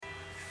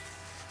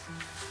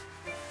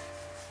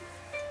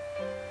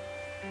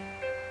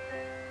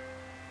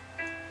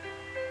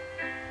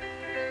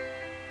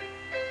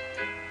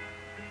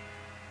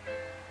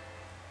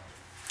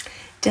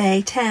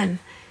Day 10.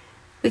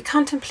 We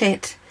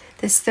contemplate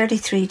this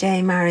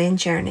 33-day Marian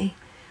journey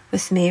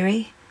with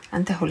Mary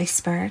and the Holy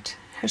Spirit,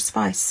 her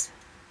spouse.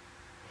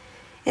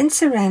 In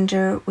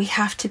surrender, we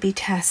have to be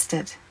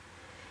tested.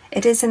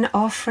 It is an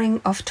offering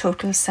of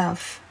total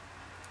self.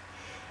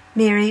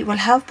 Mary will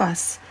help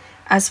us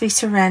as we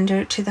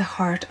surrender to the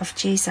heart of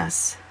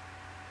Jesus.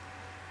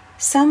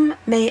 Some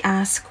may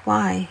ask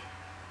why.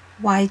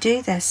 Why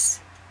do this?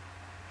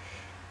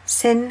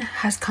 Sin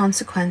has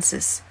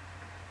consequences.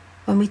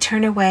 When we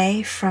turn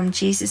away from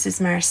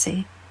Jesus'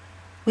 mercy,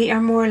 we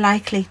are more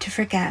likely to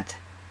forget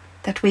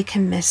that we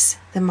can miss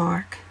the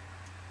mark.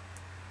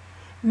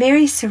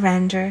 Mary's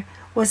surrender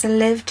was a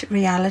lived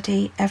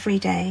reality every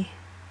day.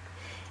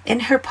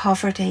 In her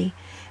poverty,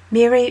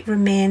 Mary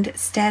remained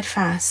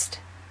steadfast.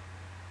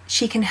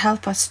 She can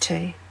help us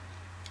too.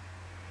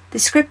 The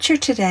scripture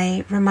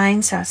today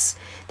reminds us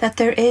that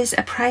there is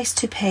a price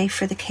to pay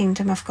for the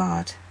kingdom of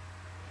God.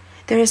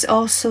 There is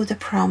also the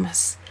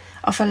promise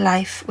of a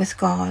life with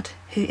God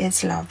who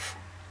is love.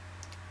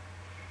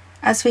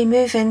 As we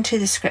move into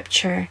the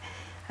scripture,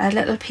 a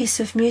little piece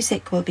of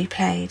music will be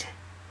played.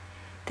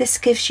 This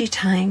gives you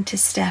time to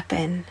step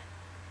in,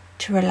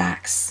 to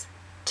relax,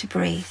 to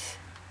breathe.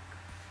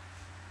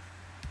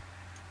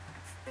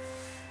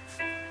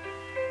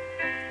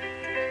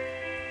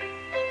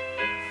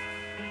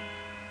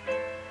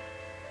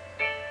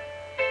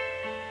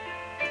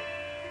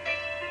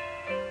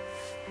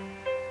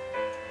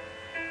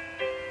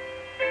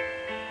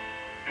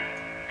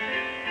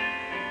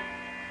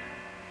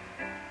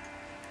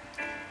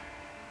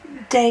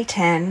 Day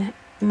 10,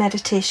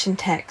 Meditation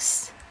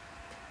Text.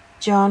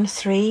 John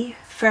 3,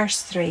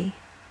 verse 3.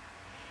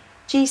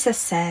 Jesus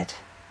said,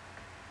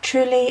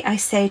 "Truly I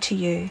say to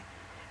you,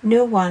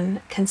 no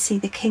one can see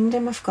the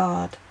kingdom of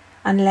God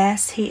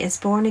unless he is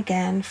born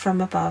again from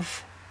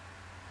above."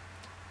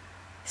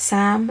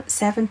 Psalm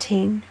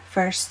 17,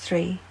 verse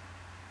 3.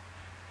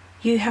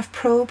 You have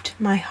probed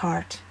my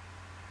heart,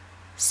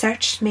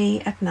 searched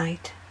me at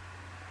night,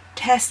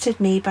 tested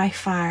me by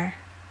fire,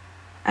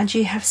 and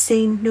you have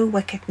seen no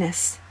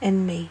wickedness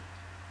in me.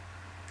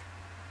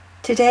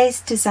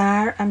 Today's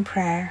desire and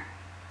prayer.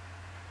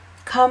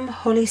 Come,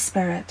 Holy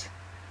Spirit,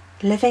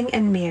 living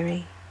in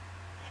Mary.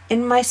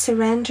 In my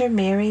surrender,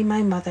 Mary,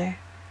 my mother,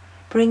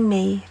 bring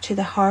me to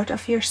the heart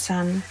of your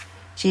Son,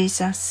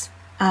 Jesus.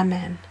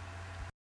 Amen.